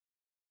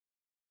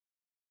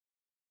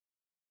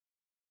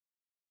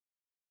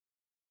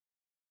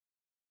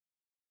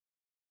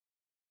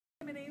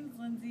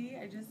Lindsay.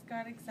 I just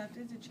got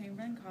accepted to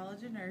Chamberlain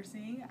College of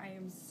Nursing. I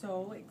am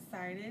so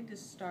excited to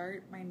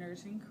start my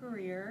nursing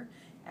career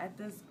at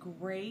this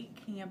great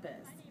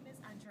campus. My name is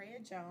Andrea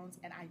Jones,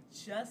 and I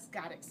just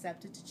got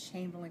accepted to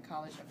Chamberlain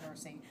College of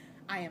Nursing.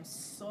 I am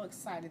so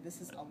excited.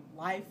 This is a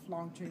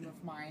lifelong dream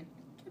of mine.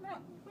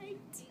 Cannot wait.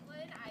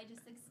 Caitlin,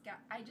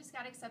 I just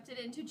got accepted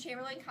into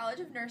Chamberlain College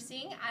of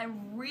Nursing.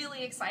 I'm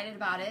really excited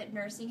about it.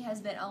 Nursing has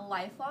been a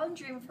lifelong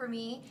dream for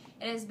me.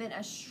 It has been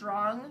a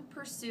strong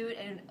pursuit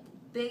and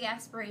big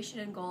aspiration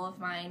and goal of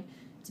mine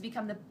to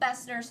become the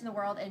best nurse in the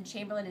world, and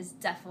Chamberlain is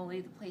definitely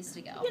the place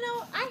to go. You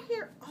know, I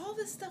hear all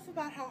this stuff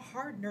about how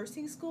hard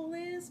nursing school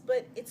is,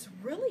 but it's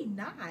really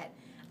not.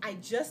 I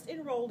just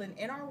enrolled in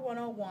NR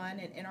 101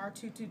 and NR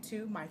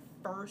 222, my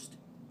first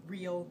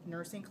real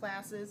nursing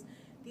classes.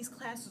 These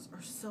classes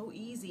are so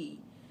easy.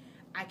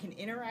 I can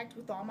interact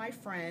with all my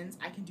friends.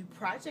 I can do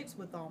projects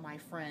with all my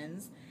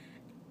friends.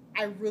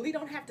 I really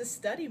don't have to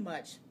study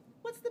much.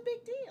 What's the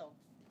big deal?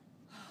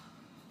 Oh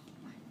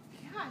my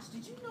gosh,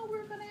 did you know we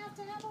were going to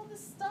have all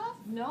this stuff?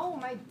 No,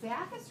 my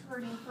back is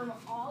hurting from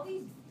all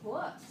these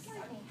books. I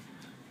mean,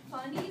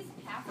 Fundies,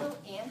 Patho,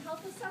 and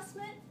Health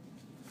Assessment.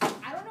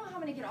 I don't know how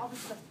I'm going to get all this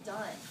stuff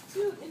done.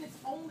 Dude, and it's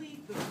only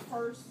the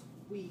first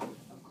week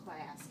of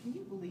class. Can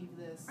you believe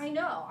this? I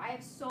know. I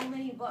have so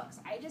many books.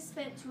 I just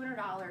spent $200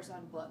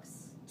 on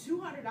books.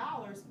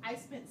 $200? I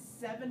spent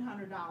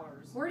 $700.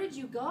 Where did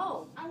you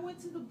go? I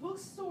went to the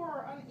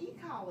bookstore on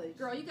eCollege.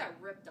 Girl, you got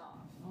ripped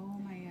off. Oh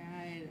my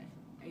god,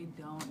 I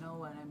don't know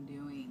what I'm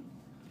doing.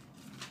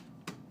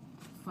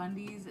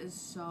 Fundies is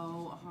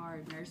so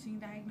hard. Nursing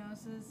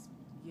diagnosis?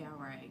 Yeah,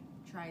 right.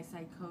 Try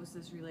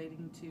psychosis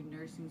relating to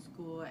nursing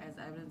school as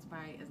evidenced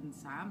by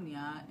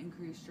insomnia,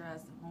 increased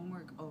stress,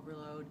 homework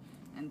overload,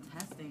 and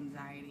test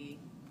anxiety.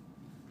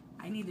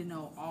 I need to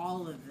know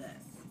all of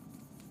this.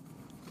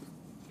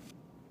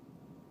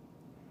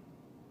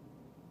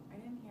 I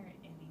didn't hear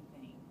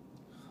anything.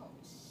 Oh,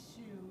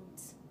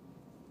 shoot.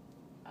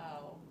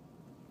 Oh.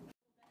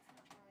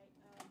 That's not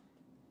right.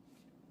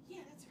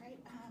 Yeah, that's right.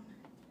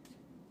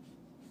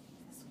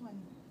 This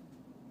one.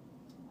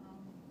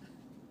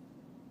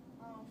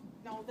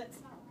 No,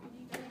 that's not right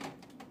either.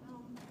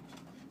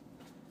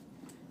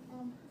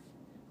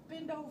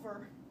 Bend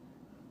over.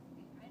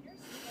 I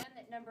understand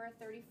that number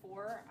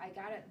 34, I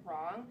got it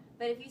wrong,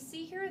 but if you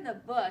see here in the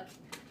book,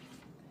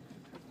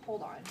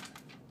 hold on.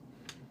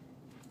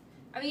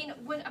 I mean,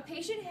 when a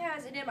patient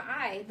has an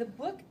MI, the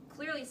book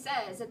clearly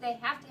says that they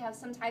have to have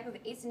some type of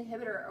ACE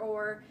inhibitor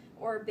or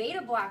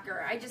beta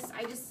blocker. I just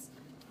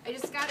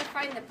got to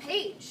find the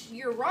page.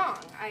 You're wrong.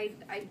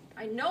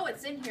 I know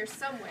it's in here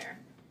somewhere.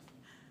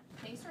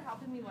 Thanks for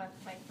helping me with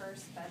my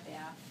first bed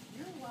bath.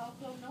 You're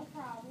welcome. No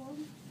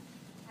problem.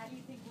 How do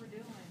you think we're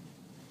doing?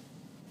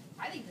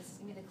 I think this is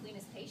going to be the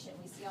cleanest patient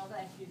we see all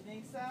day. You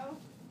think so?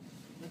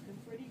 Looking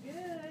pretty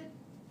good.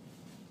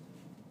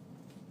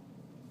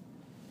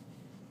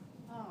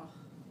 Oh,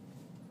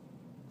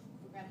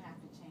 we're gonna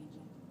have to change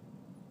them.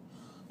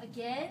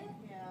 Again?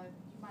 Yeah,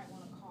 you might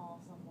want to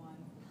call someone.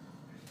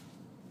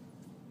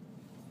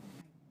 Oh my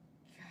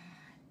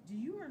God. Do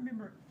you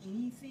remember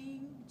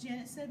anything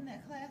Janet said in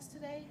that class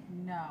today?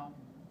 No.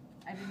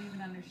 I didn't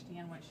even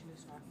understand what she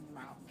was talking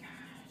about. Gosh.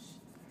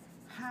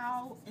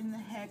 How in the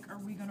heck are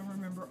we gonna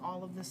remember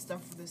all of this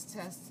stuff for this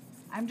test?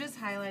 I'm just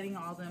highlighting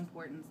all the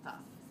important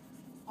stuff.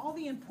 All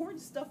the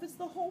important stuff is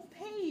the whole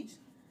page.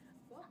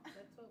 Well,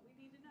 that's what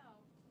we need to know.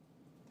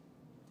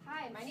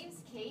 Hi, my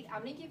name's Kate.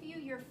 I'm going to give you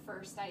your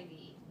first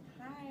IV.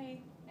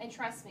 Hi. And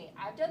trust me,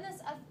 I've done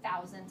this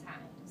 1,000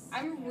 times.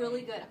 I'm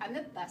really good. I'm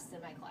the best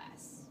in my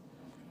class.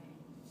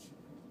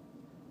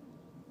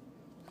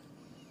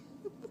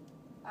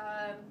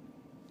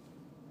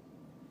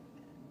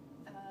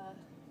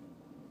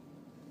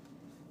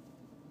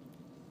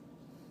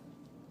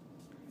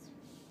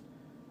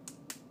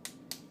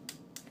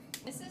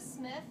 Mrs.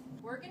 Smith,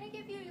 we're going to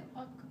give you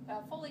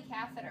a Foley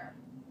catheter.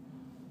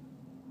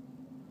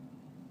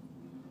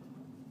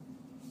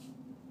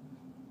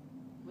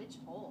 Which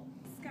hole?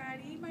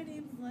 Scotty, my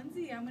name's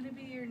Lindsay. I'm going to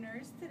be your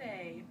nurse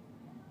today.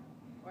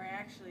 Or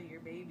actually, your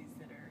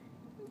babysitter.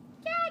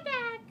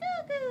 Gaga,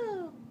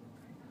 goo-goo.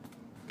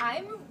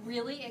 I'm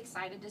really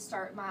excited to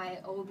start my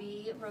OB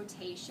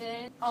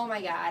rotation. Oh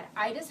my God,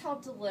 I just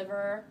helped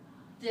deliver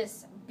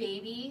this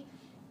baby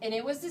and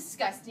it was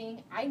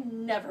disgusting. I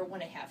never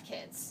want to have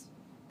kids.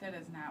 That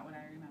is not what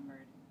I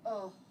remembered.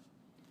 Oh.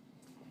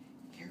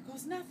 Here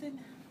goes nothing.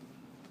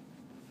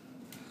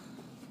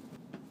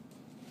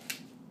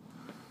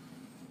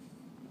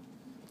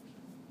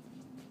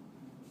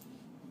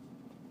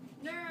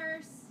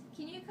 Nurse,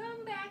 can you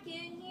come back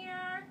in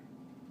here?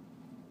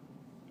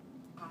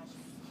 Gosh.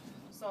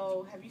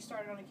 So, have you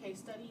started on a case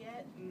study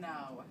yet?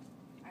 No.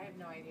 I have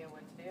no idea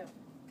what to do.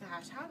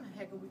 Gosh, how in the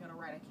heck are we going to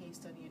write a case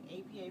study in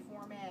APA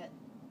format?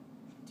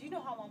 Do you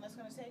know how long that's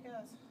going to take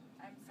us?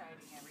 I'm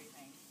citing everything.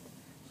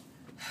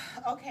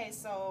 Okay,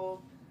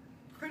 so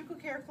critical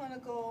care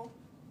clinical,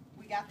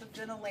 we got the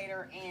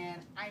ventilator,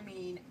 and I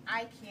mean,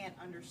 I can't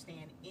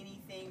understand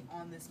anything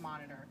on this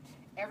monitor.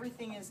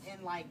 Everything is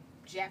in like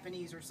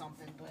Japanese or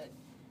something, but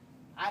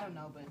I don't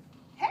know. But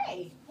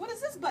hey, what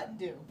does this button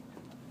do?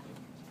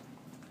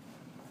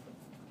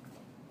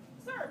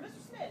 Sir,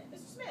 Mr. Smith,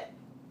 Mr. Smith.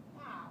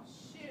 Wow,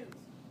 shoot.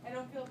 I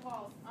don't feel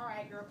pulse. All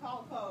right, girl,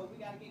 call the code.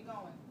 We gotta get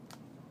going.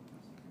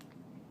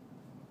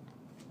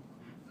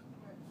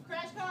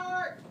 Crash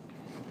cart.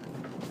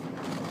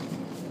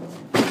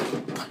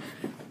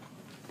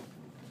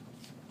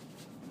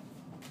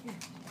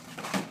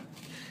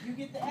 You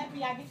get the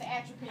epi, I get the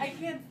atropine. I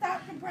can't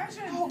stop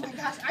compression. Oh my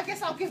gosh, I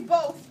guess I'll give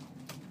both.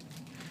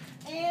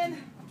 And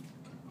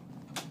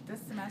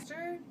this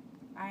semester,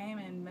 I am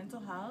in mental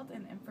health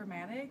and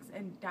informatics,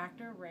 and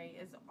Dr. Ray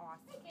is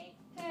awesome.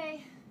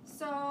 Hey,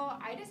 so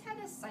I just had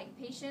a psych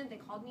patient. They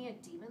called me a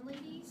demon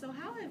lady. so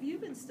how have you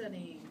been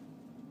studying?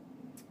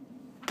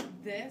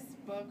 This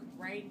book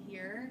right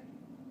here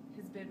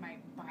has been my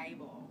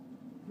Bible.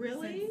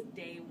 Really? Since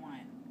day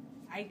one.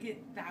 I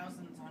get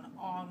thousands on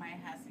all my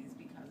HESIs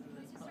because of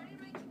I this just book.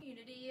 started my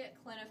community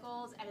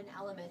clinicals at an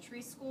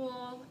elementary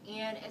school,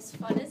 and as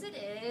fun as it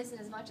is, and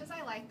as much as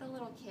I like the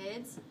little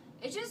kids,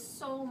 it's just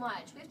so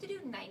much. We have to do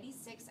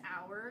 96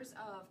 hours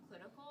of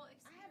clinical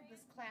experience. I have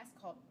this class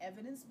called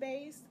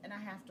evidence-based, and I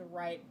have to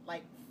write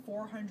like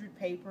 400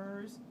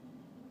 papers,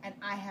 and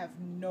I have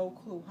no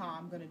clue how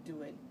I'm going to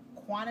do it.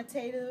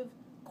 Quantitative,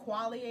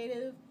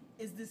 qualitative,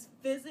 is this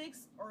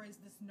physics or is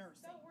this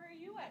nursing? So where are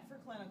you at for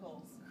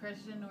clinicals?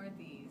 Christian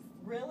Northeast.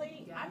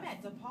 Really? Yes. I'm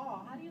at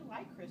DePaul. How do you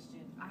like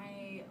Christian?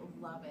 I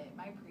love it.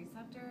 My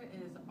preceptor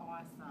is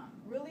awesome.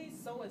 Really?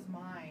 So is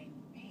mine.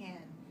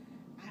 Man,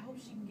 I hope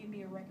she can give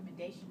me a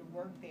recommendation to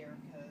work there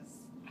because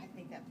I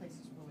think that place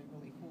is really,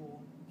 really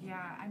cool.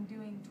 Yeah, I'm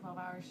doing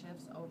 12-hour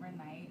shifts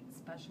overnight,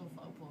 special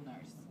float pool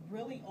nurse.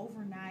 Really?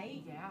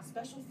 Overnight? Yeah.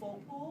 Special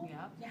float pool?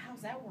 Yep. Yeah,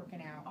 how's that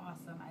working out?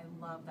 Awesome.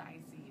 I love the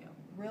ICU.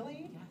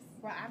 Really? Yes.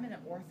 Well, I'm in an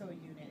ortho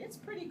unit. It's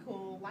pretty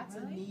cool. Lots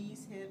of Really?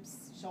 knees,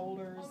 hips,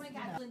 shoulders. Oh my you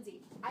God, know.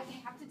 Lindsay, I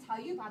have to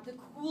tell you about the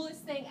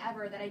coolest thing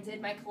ever that I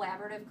did my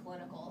collaborative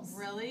clinicals.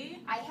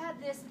 Really? I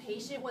had this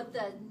patient with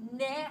the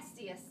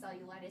nastiest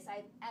cellulitis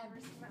I've ever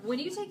seen. When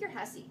do you take your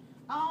HESI?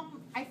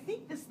 I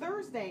think this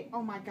Thursday.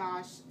 Oh my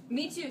gosh.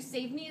 Me too.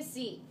 Save me a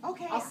seat.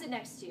 Okay. I'll sit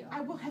next to you.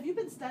 I will. Have you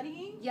been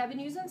studying? Yeah, I've been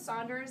using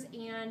Saunders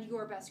and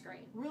your best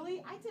grade.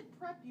 Really? I did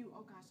prep you.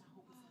 Oh gosh, I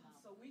hope it's enough.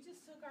 So we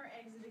just took our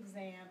exit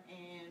exam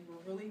and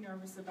we're really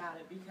nervous about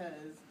it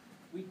because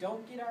we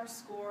don't get our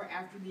score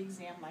after the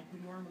exam like we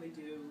normally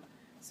do.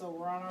 So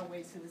we're on our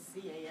way to the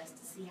CAS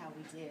to see how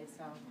we did.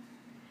 So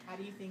how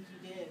do you think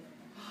you did?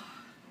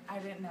 I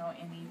didn't know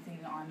anything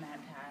on that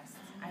test.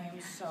 I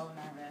am so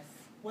nervous.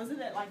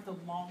 Wasn't it like the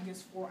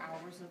longest 4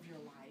 hours of your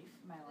life?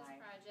 My This life.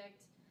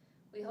 project.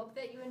 We hope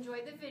that you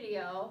enjoyed the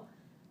video,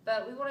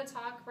 but we want to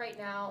talk right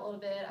now a little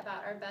bit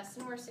about our best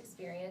and worst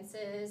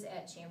experiences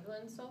at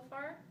Chamberlain so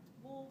far.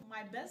 Well,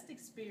 my best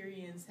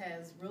experience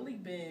has really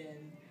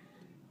been,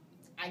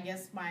 I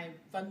guess, my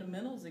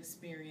fundamentals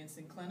experience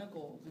in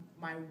clinical.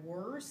 My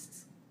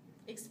worst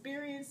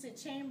experience at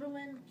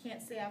Chamberlain,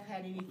 can't say I've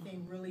had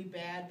anything really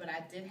bad, but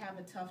I did have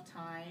a tough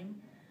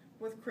time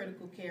with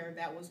critical care.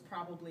 That was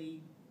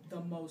probably the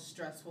most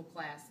stressful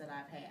class that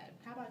I've had.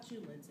 How about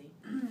you, Lindsay?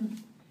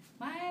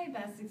 My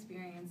best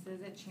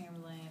experiences at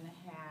Chamberlain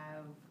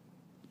have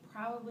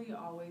probably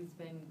always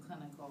been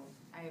clinical.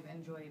 I've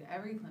enjoyed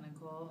every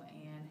clinical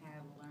and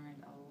have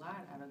learned a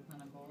lot out of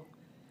clinical.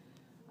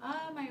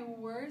 My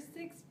worst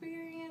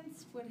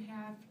experience would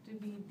have to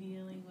be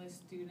dealing with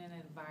student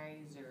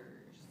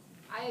advisors.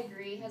 I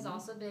agree, has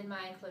also been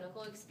my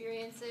clinical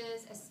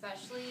experiences,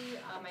 especially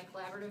my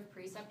collaborative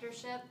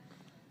preceptorship.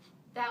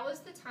 That was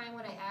the time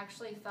when I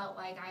actually felt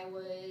like I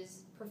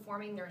was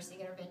performing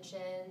nursing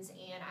interventions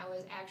and I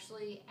was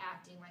actually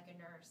acting like a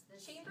nurse. The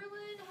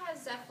Chamberlain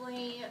has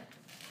definitely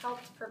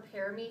helped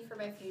prepare me for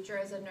my future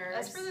as a nurse.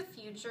 As for the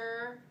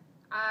future,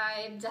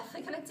 I'm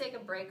definitely going to take a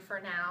break for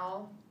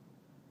now.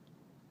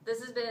 This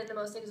has been the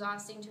most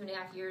exhausting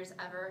 2.5 years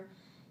ever,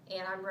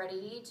 and I'm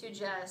ready to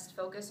just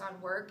focus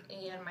on work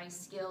and my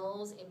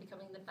skills and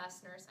becoming the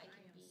best nurse I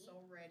can be. I am so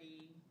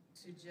ready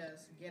to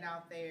just get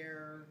out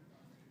there,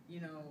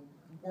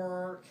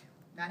 work,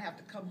 not have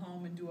to come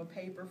home and do a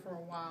paper for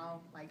a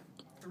while, like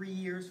 3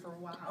 years for a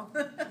while.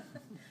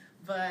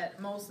 But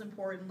most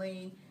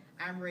importantly,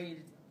 I'm ready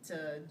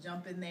to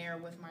jump in there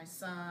with my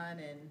son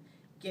and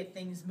get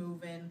things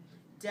moving.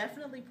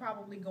 Definitely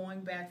probably going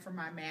back for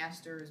my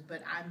master's,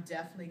 but I'm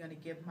definitely going to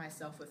give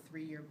myself a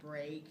 3-year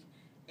break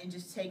and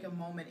just take a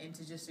moment and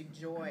to just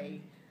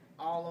enjoy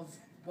all of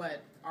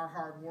what our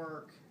hard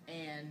work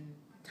and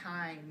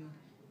time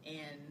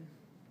and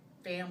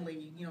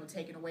family,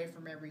 taken away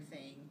from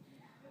everything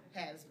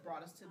has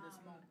brought us to this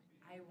moment.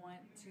 I want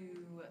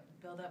to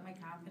build up my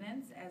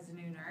confidence as a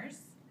new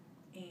nurse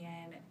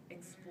and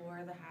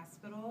explore the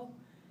hospital,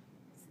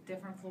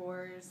 different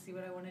floors, see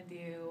what I want to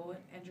do,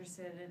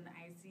 interested in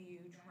ICU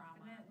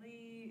trauma,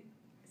 definitely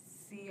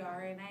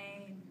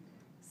CRNA,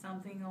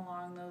 something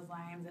along those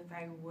lines if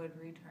I would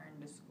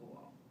return to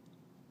school.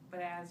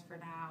 But as for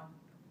now,